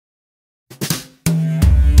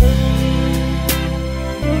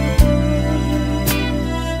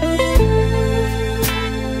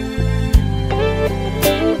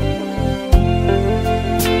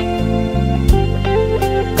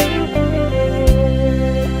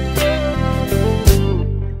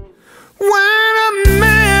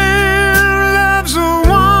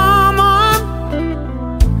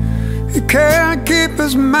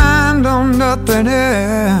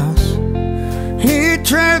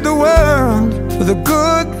made the world where the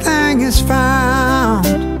good thing is found.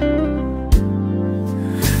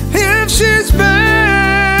 If she's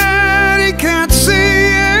bad, he can't see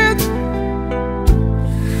it.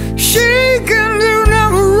 She can do no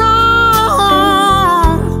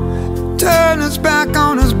wrong. Turn his back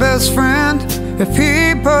on his best friend if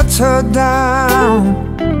he puts her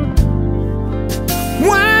down.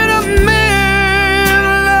 When a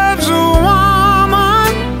man loves a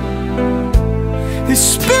woman, he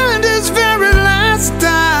spent his very last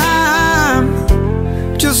dime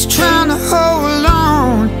just trying to hold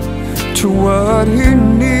on to what he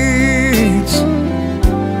needs.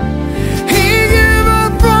 He gave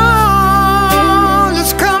up all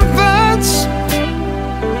his comforts,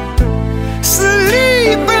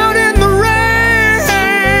 sleep out in the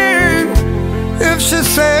rain. If she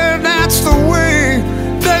said that's the way,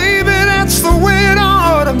 baby, that's the way it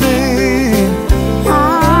ought to be.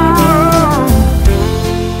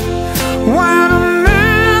 When a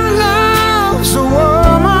man loves a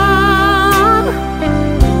woman,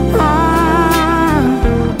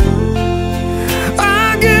 I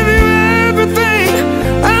give you everything,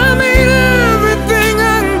 I mean everything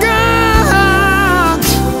I got.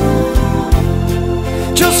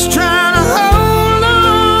 Just trying to hold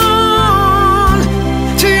on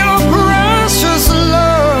to your precious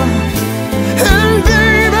love. And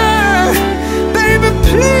baby, baby,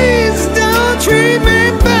 please don't treat me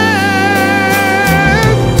bad.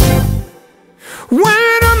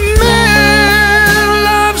 When a man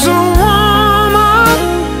loves a woman,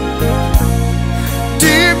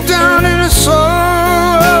 deep down in his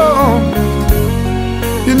soul,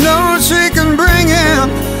 you know she can bring him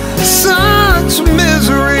such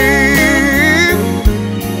misery.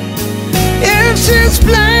 If she's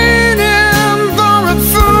playing him for a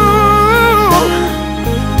fool,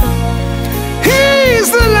 he's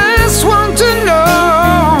the last one to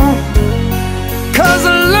know. 'Cause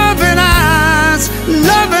loving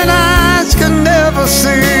eyes can never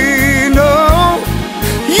see, no.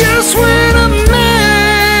 Yes, when a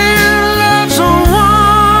man loves a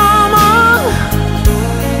woman,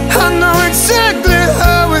 I know exactly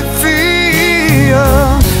how it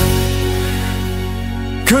feels.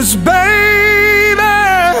 'Cause